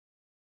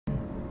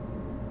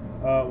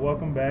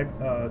Welcome back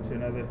to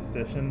another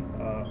session,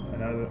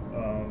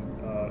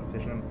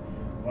 session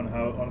on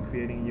how on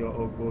creating your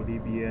Oko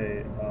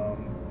DBA,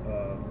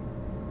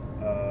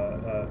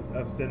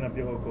 setting up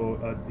your Oko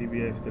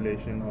DBA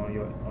installation on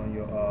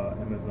your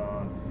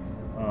Amazon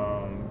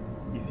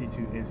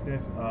EC2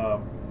 instance.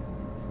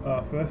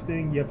 First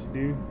thing you have to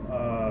do,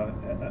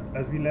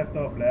 as we left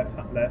off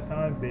last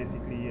time,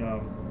 basically,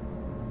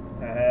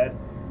 I had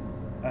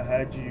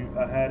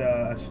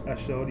I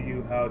showed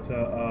you how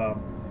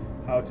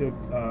to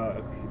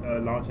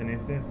launch an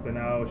instance, but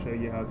now I'll show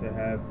you how to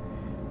have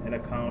an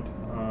account,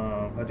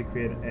 how to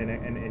create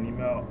an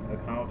email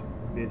account.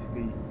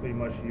 Basically, pretty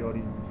much you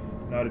already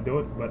know how to do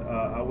it, but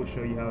I will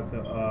show you how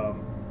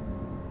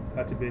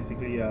to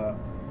basically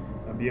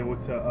be able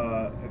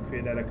to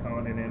create that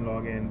account and then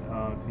log in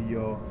to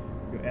your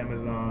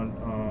Amazon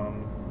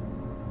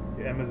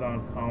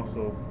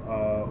console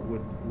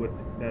with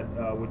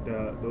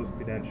those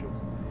credentials.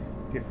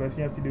 Okay, first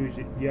thing you have to do is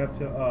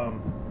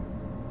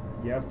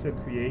you have to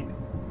create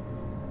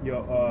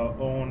your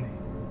own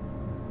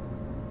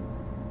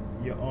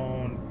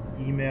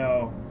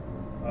email.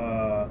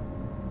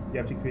 You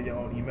have to create your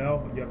own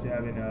email. You have to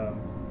have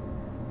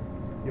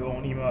your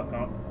own email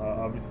account,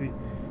 obviously.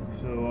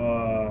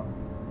 So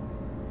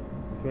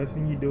first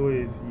thing you do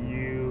is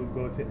you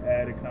go to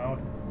add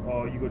account,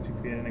 or you go to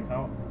create an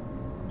account.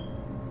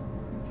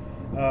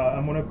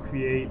 I'm gonna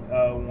create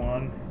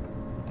one.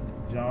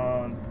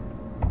 John,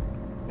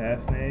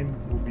 last name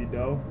will be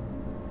Doe.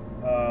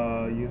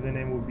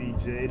 Username will be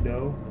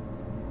jdoe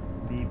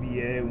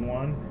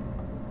dba1.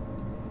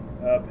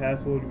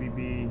 Password will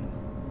be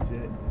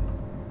j.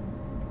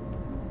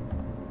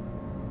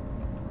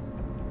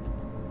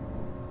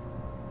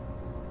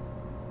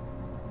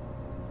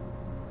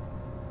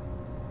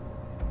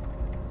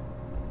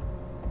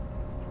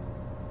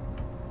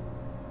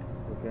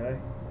 Okay.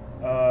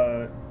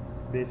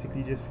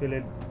 Basically, just fill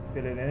it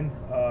in.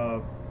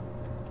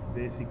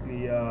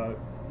 Basically,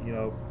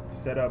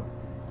 set up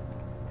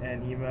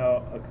an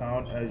email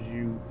account as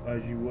you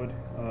would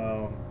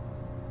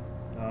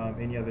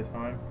any other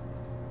time,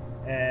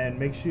 and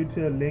make sure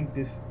to link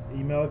this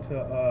email to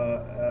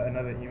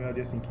another email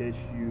just in case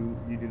you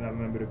do not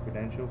remember the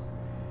credentials.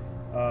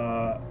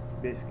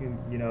 Basically,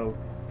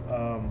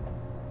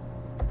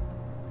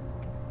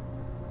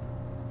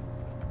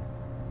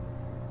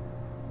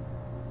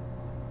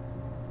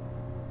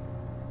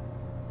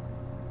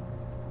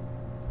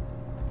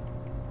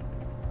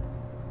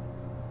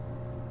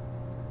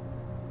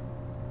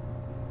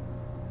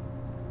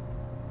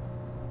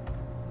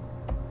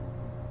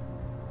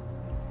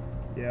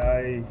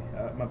 yeah,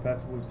 my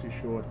password was too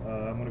short.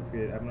 I'm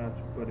gonna have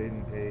to put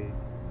in a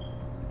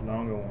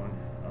longer one.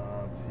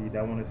 See,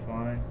 that one is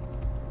fine.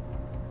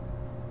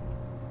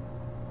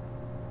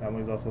 That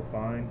one is also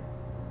fine.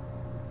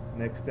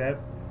 Next step.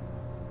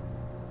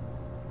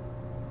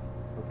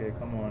 Okay,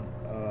 come on.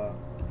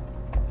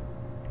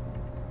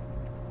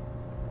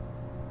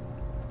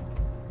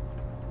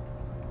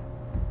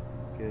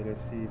 Okay,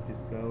 let's see if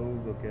this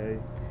goes. Okay.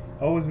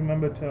 Always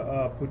remember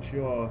to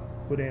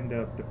put in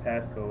the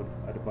passcode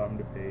at the bottom of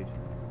the page.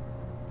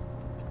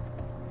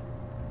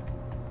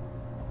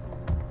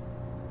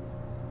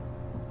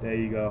 There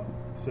you go.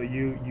 So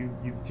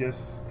you've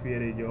just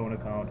created your own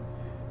account.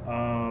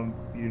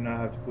 You do not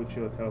have to put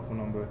your telephone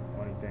number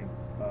or anything,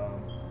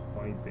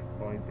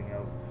 or anything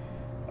else.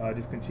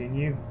 Just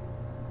continue.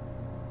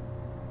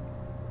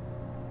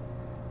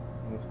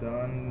 Almost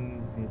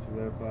done. Need to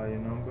verify your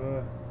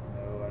number.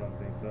 No, I don't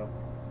think so.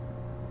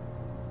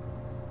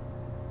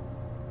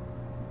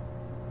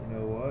 You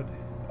know what?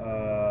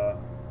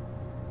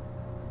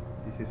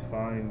 This is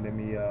fine. Let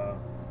me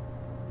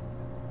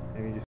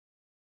just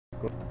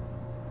go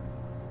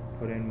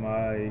put in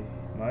my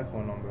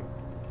phone number.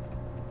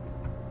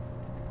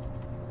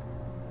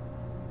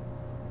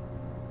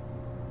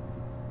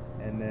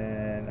 And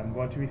then I'm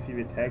going to receive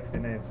a text,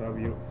 and then so I'll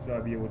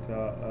be able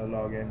to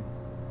log in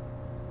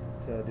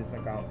to this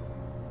account.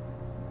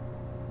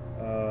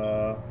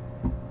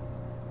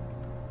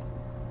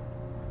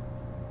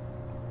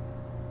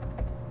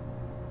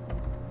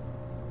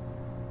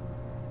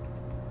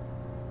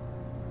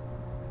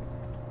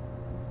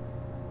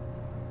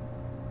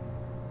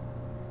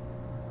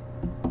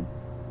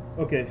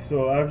 Okay,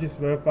 so I've just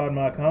verified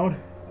my account.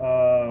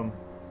 I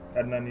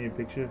did not need a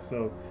picture,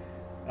 so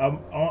I'm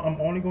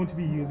only going to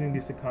be using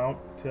this account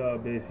to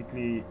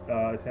basically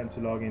attempt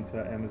to log into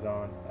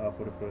Amazon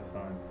for the first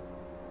time.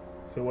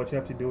 So what you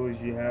have to do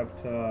is you have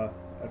to,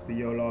 after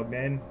you're logged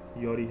in,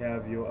 you already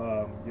have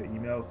your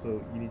email,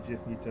 so you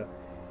just need to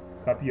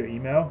copy your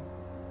email,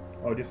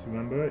 or just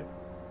remember it.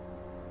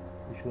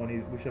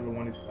 Whichever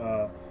one is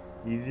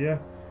easier.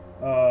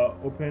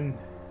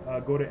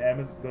 Go to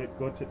Amazon.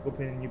 Go to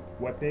open a new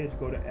web page.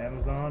 Go to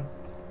Amazon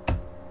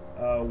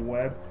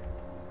web,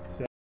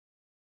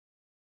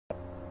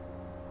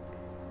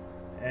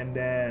 and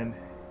then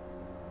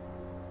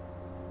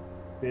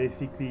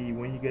basically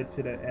when you get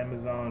to the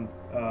Amazon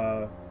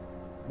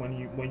when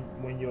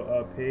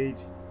your page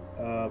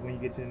when you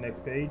get to the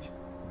next page,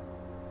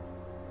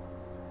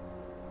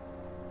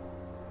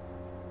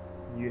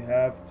 you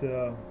have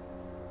to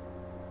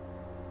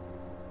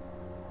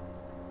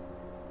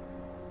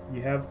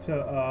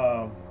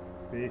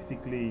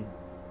basically,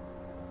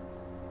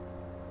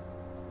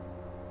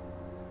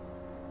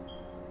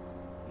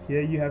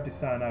 here you have to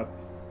sign up.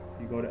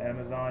 You go to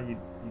Amazon, you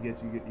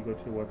go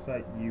to the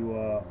website. You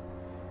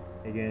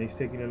again, it's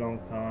taking a long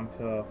time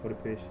for the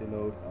page to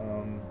load.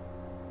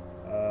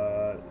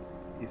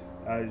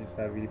 I just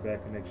have really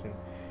bad connection.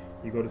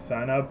 You go to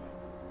sign up.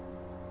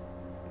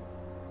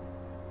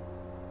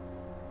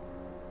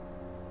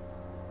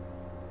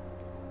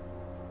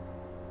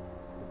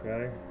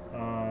 Okay.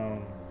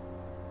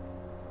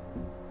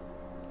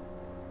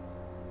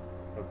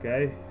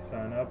 Okay,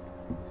 sign up.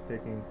 It's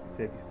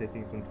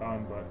taking some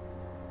time, but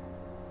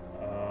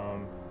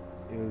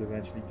you'll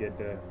eventually get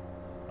there.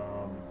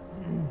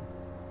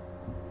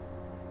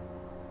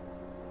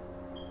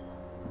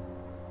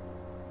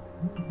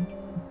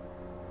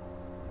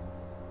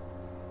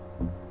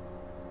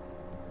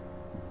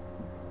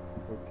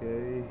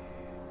 Okay,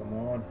 come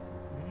on.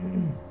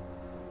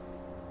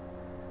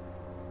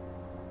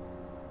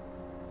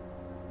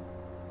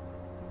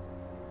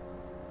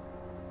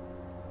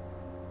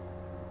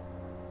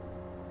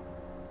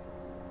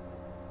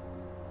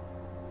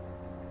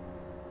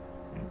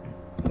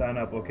 Sign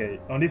up. Okay,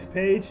 on this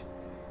page,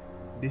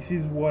 this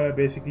is where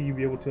basically you'll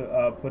be able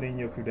to put in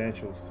your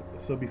credentials.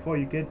 So before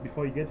you get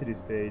to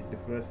this page, the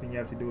first thing you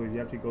have to do is you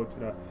have to go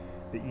to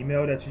the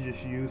email that you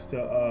just used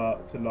to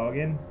log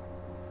in.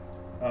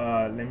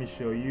 Let me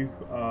show you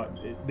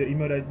the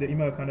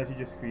email account that you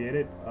just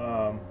created,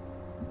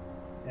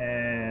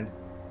 and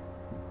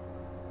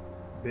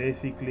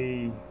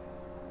basically,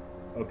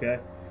 okay,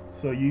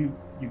 so you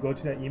go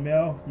to that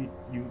email,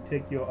 you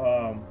take your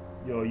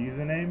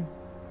username,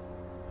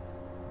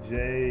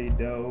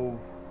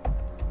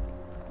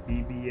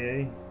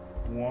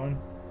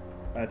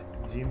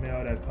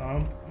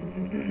 jdoebba1@gmail.com,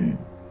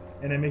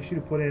 and then make sure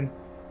to put in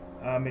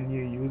a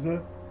new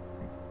user,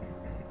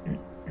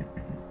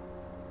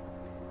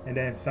 and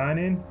then sign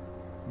in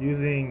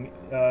using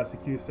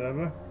secure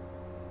server.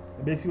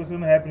 And basically what's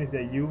going to happen is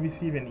that you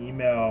receive an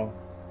email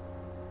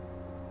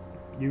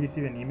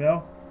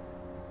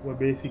where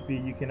basically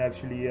you can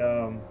actually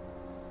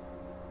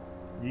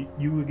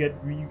you'll get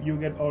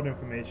all the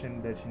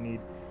information that you need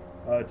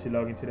to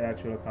log into the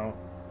actual account.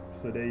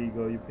 So there you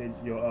go,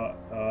 your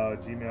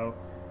Gmail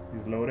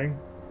is loading.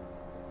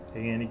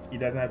 Again, it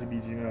doesn't have to be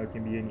Gmail, it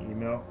can be any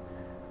email.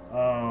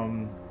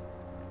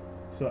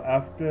 So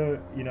after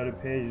the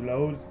page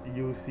loads,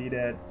 you'll see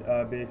that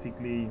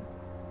basically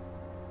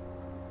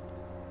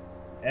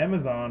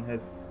Amazon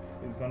is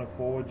going to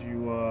forward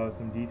you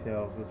some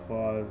details as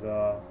far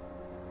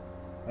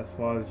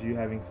as you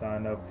having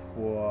signed up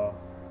for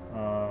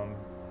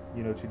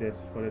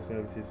for their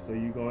services. So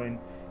you go in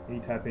and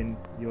you type in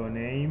your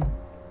name.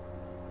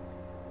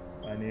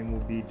 My name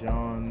will be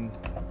John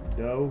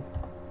Doe.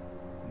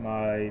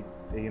 My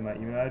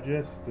email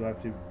address. Do I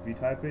have to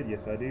retype it?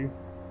 Yes, I do.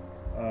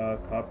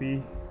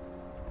 Copy,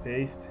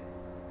 paste,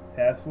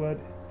 password.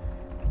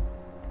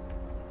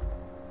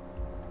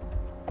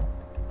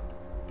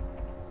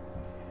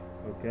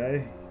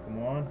 Okay,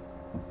 come on.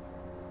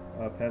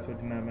 Password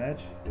did not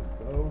match. Let's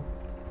go.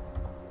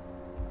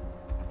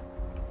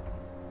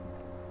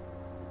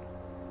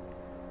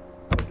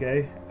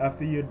 Okay,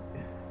 after you,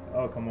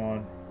 oh come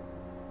on.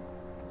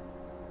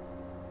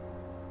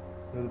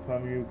 There's a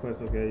primary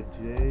request. Okay,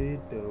 J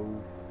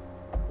Dove.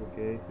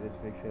 Okay, let's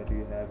make sure I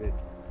do have it.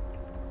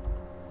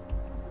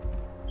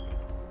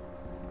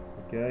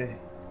 Okay,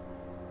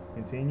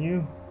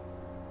 continue.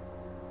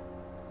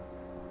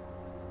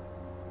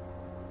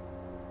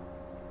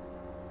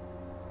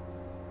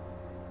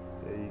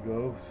 There you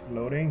go. It's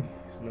loading.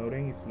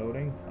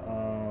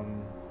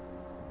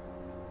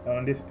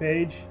 On this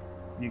page,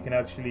 you can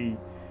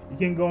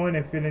go in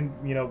and fill in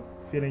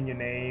your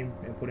name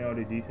and put in all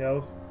the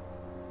details.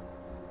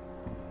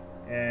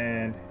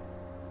 And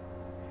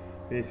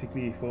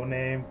basically full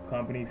name,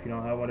 company. If you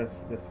don't have one,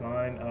 that's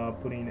fine.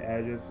 Put in the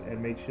address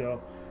and make sure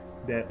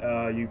that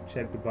you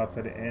check the box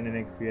at the end and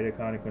then create an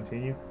account and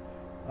continue.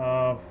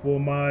 For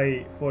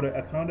the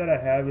account that I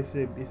have, it's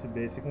a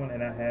basic one,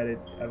 and I've had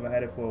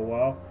it for a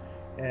while.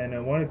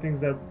 And one of the things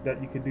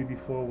that you could do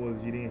before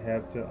was you didn't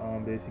have to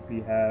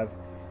basically have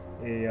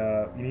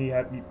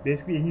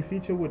basically a new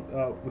feature with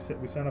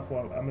sign up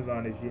for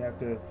Amazon is you have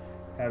to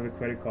have a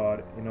credit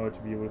card in order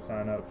to be able to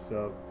sign up.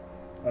 So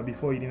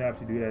before you didn't have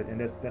to do that, and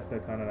that's the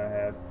account that I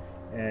have.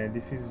 And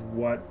this is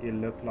what it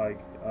looked like,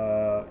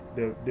 the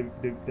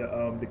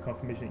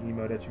confirmation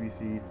email that you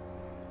received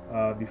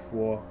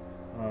before.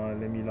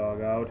 Let me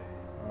log out.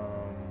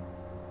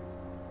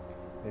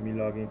 Let me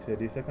log into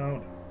this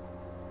account.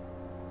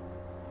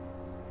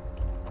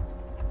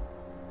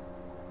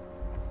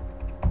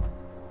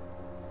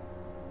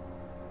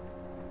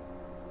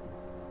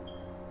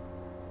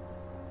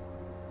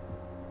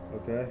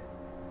 Okay.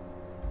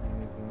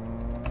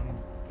 Amazon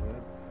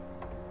web.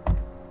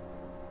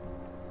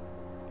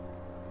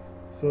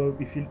 So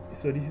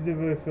this is the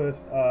very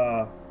first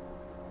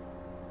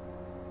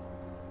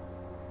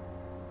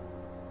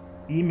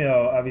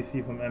email I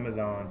received from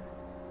Amazon.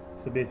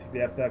 So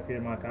basically, after I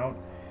created my account,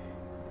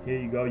 here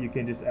you go. You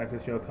can just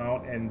access your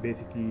account, and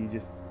basically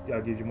just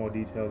gives you more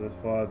details as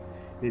far as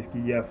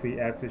basically you have free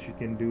access. You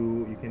can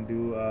do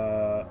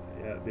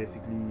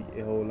basically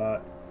a whole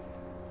lot.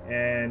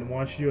 And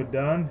once you're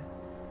done,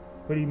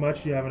 pretty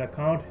much you have an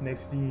account.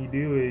 Next thing you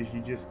do is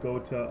you just go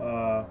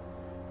to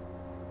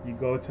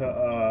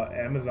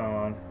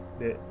Amazon.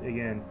 That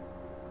again,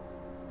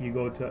 you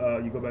go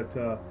back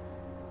to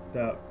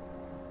the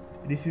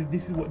this is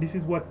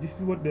what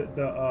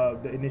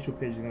the initial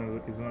page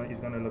is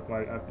gonna look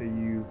like after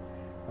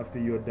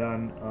you're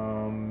done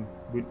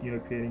with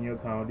creating your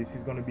account. This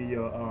is gonna be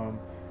your home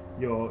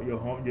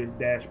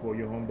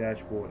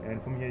dashboard,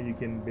 and from here you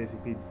can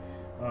basically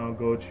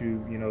go to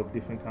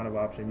different kind of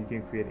options. You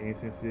can create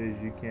instances.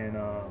 You can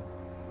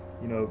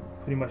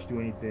pretty much do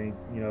anything.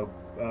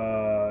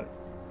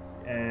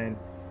 And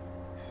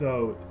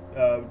so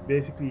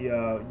basically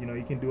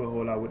you can do a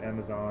whole lot with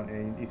Amazon,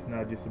 and it's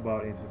not just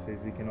about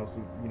instances. You can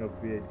also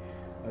create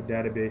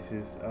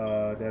databases,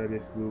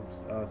 database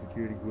groups,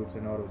 security groups,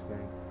 and all those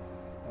things.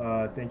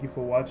 Thank you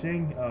for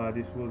watching.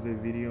 This was a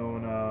video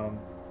on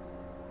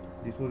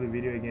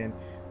again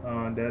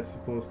that's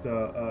supposed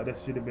to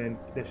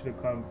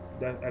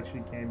that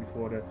actually came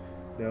before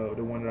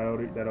the one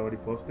that I already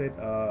posted.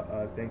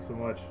 Thanks so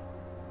much.